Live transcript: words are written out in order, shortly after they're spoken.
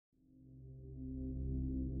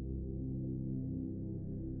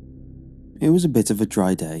It was a bit of a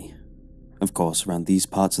dry day. Of course, around these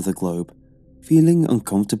parts of the globe, feeling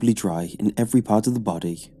uncomfortably dry in every part of the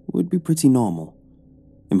body would be pretty normal,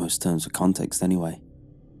 in most terms of context anyway.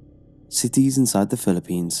 Cities inside the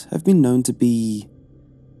Philippines have been known to be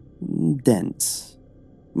dense,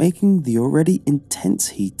 making the already intense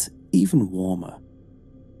heat even warmer,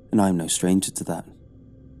 and I'm no stranger to that.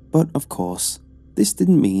 But of course, this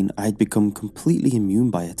didn't mean I had become completely immune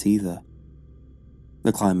by it either.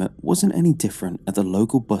 The climate wasn't any different at the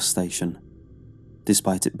local bus station.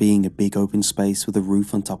 Despite it being a big open space with a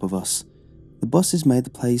roof on top of us, the buses made the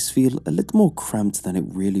place feel a little more cramped than it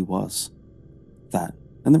really was. That,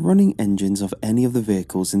 and the running engines of any of the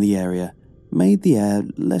vehicles in the area made the air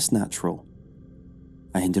less natural.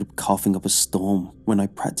 I ended up coughing up a storm when I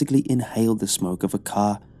practically inhaled the smoke of a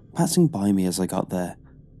car passing by me as I got there.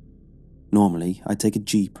 Normally, I'd take a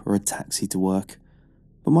jeep or a taxi to work,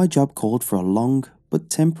 but my job called for a long but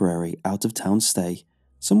temporary out-of-town stay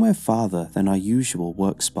somewhere farther than our usual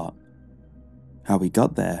work spot. How we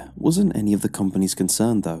got there wasn't any of the company's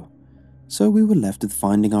concern though, so we were left with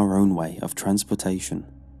finding our own way of transportation.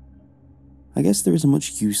 I guess there isn't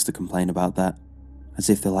much use to complain about that, as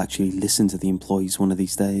if they'll actually listen to the employees one of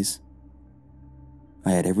these days.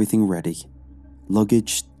 I had everything ready.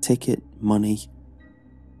 Luggage, ticket, money.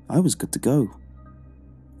 I was good to go.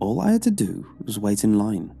 All I had to do was wait in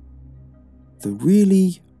line. The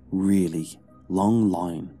really, really long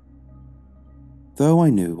line. Though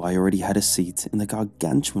I knew I already had a seat in the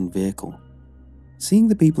gargantuan vehicle, seeing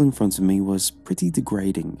the people in front of me was pretty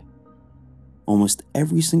degrading. Almost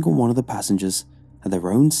every single one of the passengers had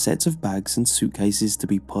their own sets of bags and suitcases to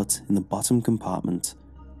be put in the bottom compartment,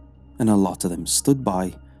 and a lot of them stood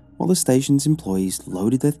by while the station's employees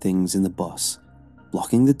loaded their things in the bus,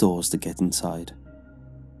 blocking the doors to get inside.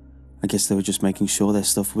 I guess they were just making sure their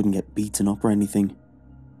stuff wouldn't get beaten up or anything.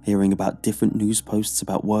 Hearing about different news posts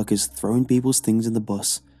about workers throwing people's things in the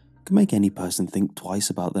bus could make any person think twice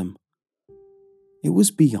about them. It was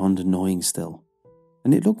beyond annoying still,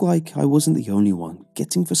 and it looked like I wasn't the only one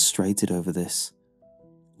getting frustrated over this.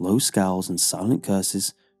 Low scowls and silent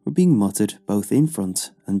curses were being muttered both in front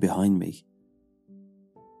and behind me.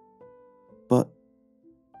 But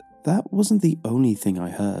that wasn't the only thing I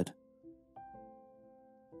heard.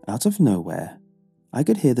 Out of nowhere, I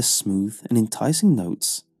could hear the smooth and enticing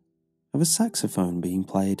notes of a saxophone being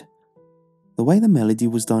played. The way the melody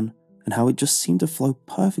was done and how it just seemed to flow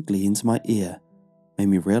perfectly into my ear made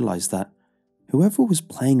me realize that whoever was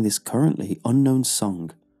playing this currently unknown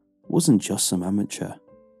song wasn't just some amateur.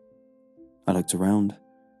 I looked around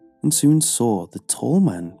and soon saw the tall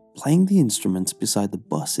man playing the instrument beside the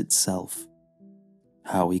bus itself.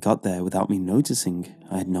 How he got there without me noticing,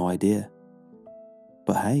 I had no idea.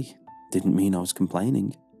 But hey, didn't mean I was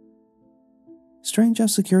complaining. Strange how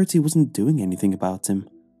security wasn't doing anything about him,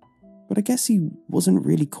 but I guess he wasn't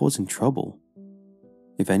really causing trouble.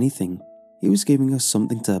 If anything, he was giving us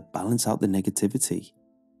something to balance out the negativity.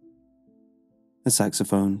 A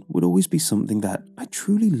saxophone would always be something that I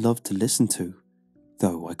truly loved to listen to,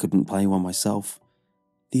 though I couldn't play one myself.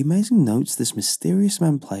 The amazing notes this mysterious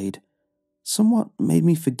man played somewhat made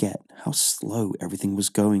me forget how slow everything was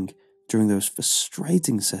going during those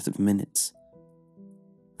frustrating set of minutes.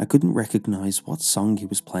 I couldn't recognize what song he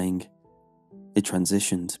was playing. It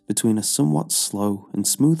transitioned between a somewhat slow and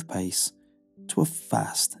smooth pace to a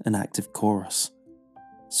fast and active chorus,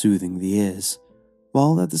 soothing the ears,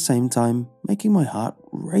 while at the same time making my heart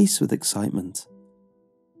race with excitement.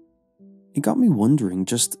 It got me wondering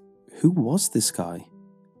just who was this guy?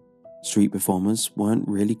 Street performers weren't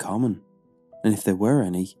really common, and if there were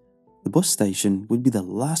any, the bus station would be the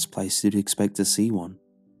last place you'd expect to see one.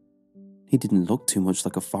 He didn't look too much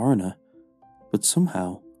like a foreigner, but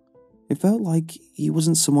somehow, it felt like he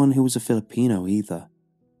wasn't someone who was a Filipino either.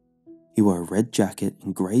 He wore a red jacket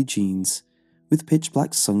and grey jeans, with pitch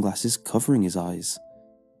black sunglasses covering his eyes.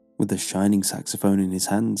 With the shining saxophone in his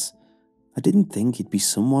hands, I didn't think he'd be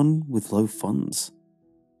someone with low funds.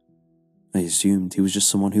 I assumed he was just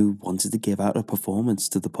someone who wanted to give out a performance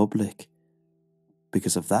to the public.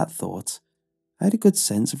 Because of that thought, I had a good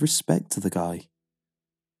sense of respect to the guy.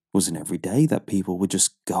 It wasn't every day that people would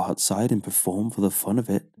just go outside and perform for the fun of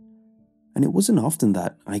it, and it wasn't often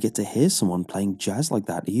that I get to hear someone playing jazz like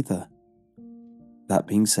that either. That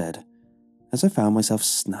being said, as I found myself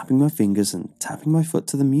snapping my fingers and tapping my foot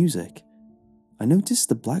to the music, I noticed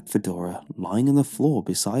the black fedora lying on the floor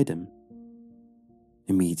beside him.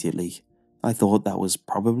 Immediately, I thought that was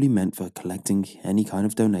probably meant for collecting any kind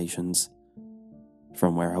of donations.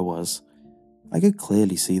 From where I was, I could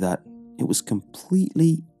clearly see that it was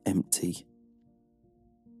completely empty.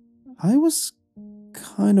 I was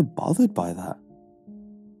kinda bothered by that.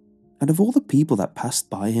 Out of all the people that passed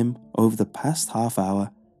by him over the past half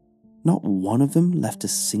hour, not one of them left a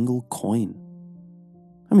single coin.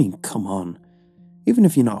 I mean, come on. Even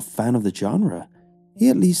if you're not a fan of the genre, he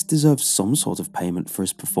at least deserves some sort of payment for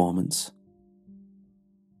his performance.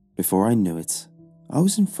 Before I knew it, I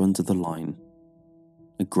was in front of the line.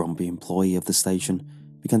 A grumpy employee of the station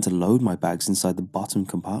began to load my bags inside the bottom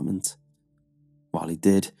compartment. While he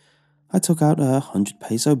did, I took out a 100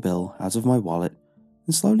 peso bill out of my wallet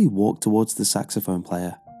and slowly walked towards the saxophone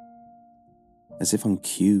player. As if on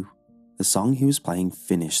cue, the song he was playing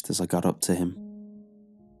finished as I got up to him.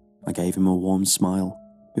 I gave him a warm smile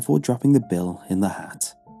before dropping the bill in the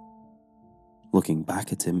hat. Looking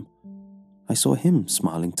back at him, I saw him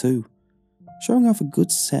smiling too, showing off a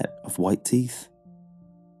good set of white teeth.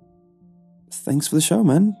 "Thanks for the show,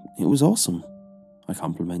 man. It was awesome," I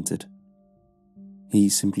complimented. He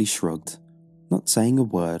simply shrugged, not saying a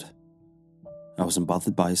word. I wasn't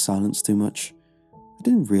bothered by his silence too much. I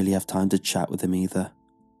didn't really have time to chat with him either.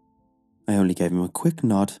 I only gave him a quick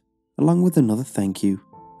nod, along with another thank you,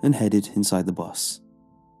 and headed inside the bus.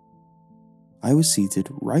 I was seated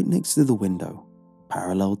right next to the window,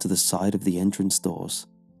 parallel to the side of the entrance doors.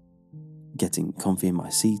 Getting comfy in my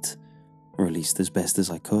seat, or at least as best as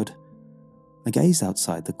I could, I gazed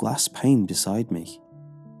outside the glass pane beside me.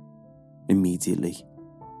 Immediately,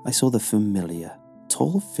 I saw the familiar,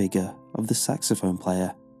 tall figure of the saxophone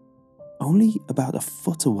player, only about a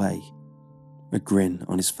foot away, a grin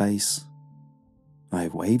on his face. I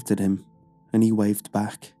waved at him, and he waved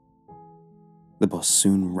back. The bus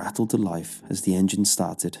soon rattled to life as the engine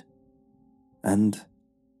started, and,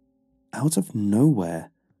 out of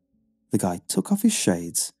nowhere, the guy took off his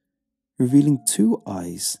shades, revealing two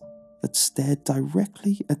eyes that stared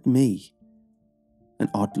directly at me, an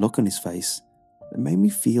odd look on his face that made me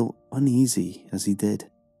feel uneasy as he did.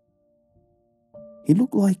 He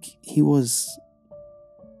looked like he was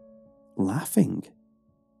laughing,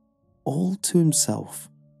 all to himself,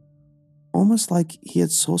 almost like he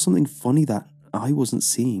had saw something funny that I wasn't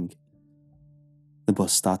seeing. The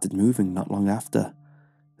bus started moving not long after,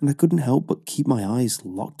 and I couldn't help but keep my eyes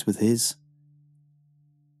locked with his.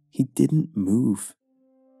 He didn't move.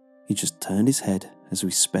 He just turned his head as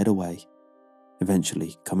we sped away,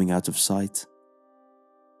 eventually coming out of sight.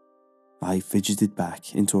 I fidgeted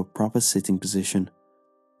back into a proper sitting position,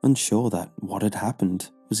 unsure that what had happened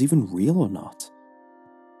was even real or not.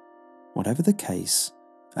 Whatever the case,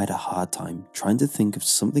 I had a hard time trying to think of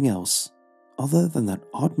something else other than that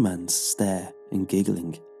odd man's stare and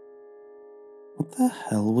giggling. What the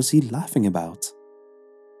hell was he laughing about?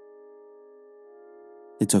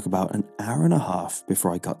 It took about an hour and a half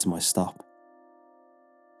before I got to my stop.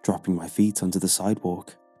 Dropping my feet onto the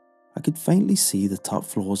sidewalk, I could faintly see the top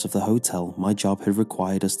floors of the hotel my job had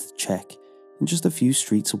required us to check in just a few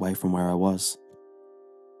streets away from where I was.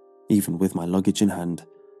 Even with my luggage in hand,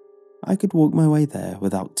 I could walk my way there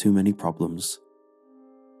without too many problems.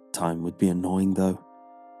 Time would be annoying though,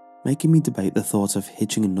 making me debate the thought of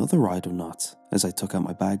hitching another ride or not as I took out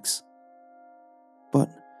my bags. But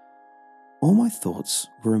all my thoughts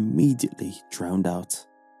were immediately drowned out.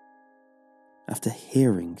 After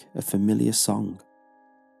hearing a familiar song,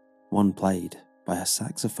 one played by a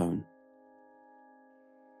saxophone.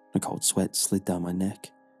 A cold sweat slid down my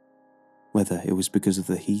neck. Whether it was because of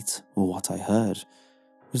the heat or what I heard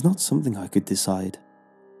was not something I could decide.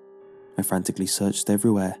 I frantically searched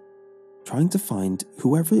everywhere, trying to find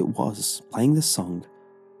whoever it was playing the song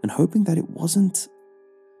and hoping that it wasn't.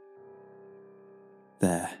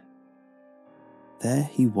 There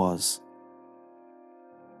he was.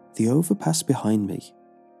 The overpass behind me,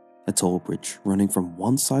 a toll bridge running from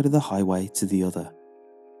one side of the highway to the other,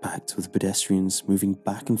 packed with pedestrians moving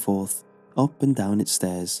back and forth, up and down its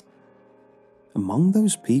stairs. Among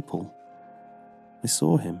those people, I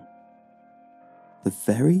saw him. The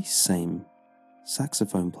very same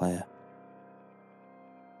saxophone player.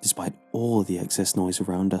 Despite all the excess noise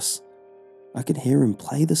around us, I could hear him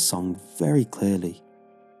play the song very clearly,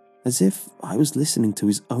 as if I was listening to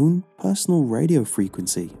his own personal radio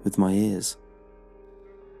frequency with my ears.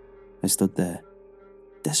 I stood there,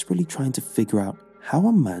 desperately trying to figure out how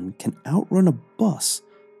a man can outrun a bus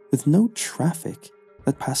with no traffic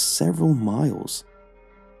that passed several miles.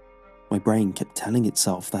 My brain kept telling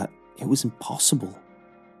itself that it was impossible,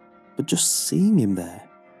 but just seeing him there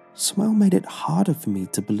somehow made it harder for me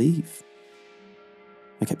to believe.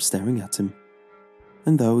 I kept staring at him,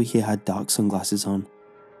 and though he had dark sunglasses on,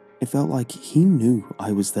 it felt like he knew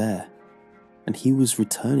I was there, and he was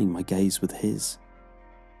returning my gaze with his.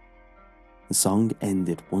 The song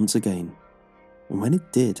ended once again, and when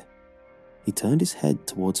it did, he turned his head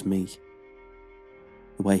towards me.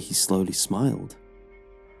 The way he slowly smiled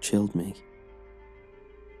chilled me.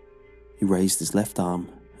 He raised his left arm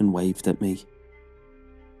and waved at me.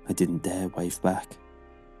 I didn't dare wave back.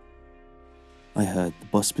 I heard the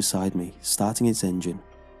bus beside me starting its engine,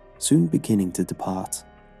 soon beginning to depart.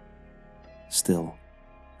 Still,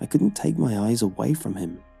 I couldn't take my eyes away from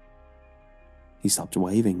him. He stopped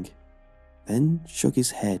waving, then shook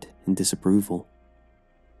his head in disapproval.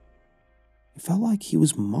 It felt like he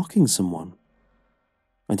was mocking someone.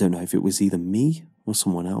 I don't know if it was either me or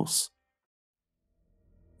someone else.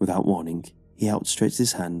 Without warning, he outstretched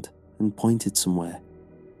his hand and pointed somewhere,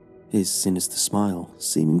 his sinister smile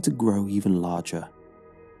seeming to grow even larger.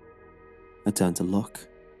 I turned to look,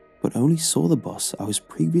 but only saw the bus I was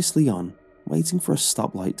previously on waiting for a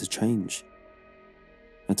stoplight to change.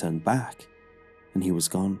 I turned back, and he was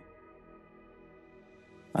gone.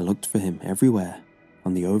 I looked for him everywhere,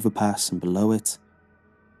 on the overpass and below it.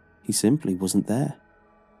 He simply wasn't there.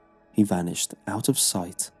 He vanished out of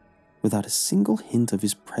sight, without a single hint of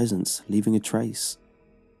his presence leaving a trace.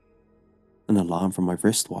 An alarm from my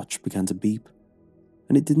wristwatch began to beep,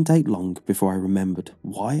 and it didn't take long before I remembered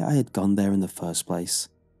why I had gone there in the first place.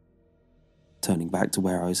 Turning back to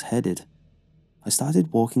where I was headed, I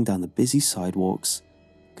started walking down the busy sidewalks,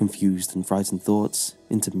 confused and frightened thoughts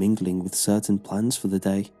intermingling with certain plans for the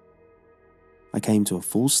day. I came to a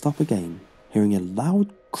full stop again, hearing a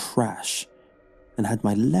loud crash, and had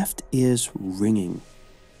my left ears ringing.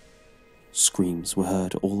 Screams were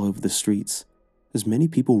heard all over the streets, as many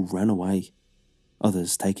people ran away,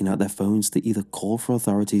 others taking out their phones to either call for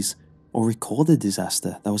authorities or record the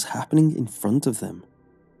disaster that was happening in front of them.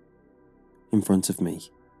 In front of me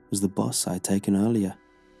was the bus I had taken earlier,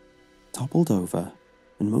 toppled over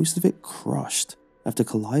and most of it crushed after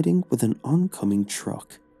colliding with an oncoming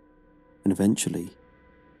truck and eventually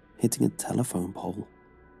hitting a telephone pole.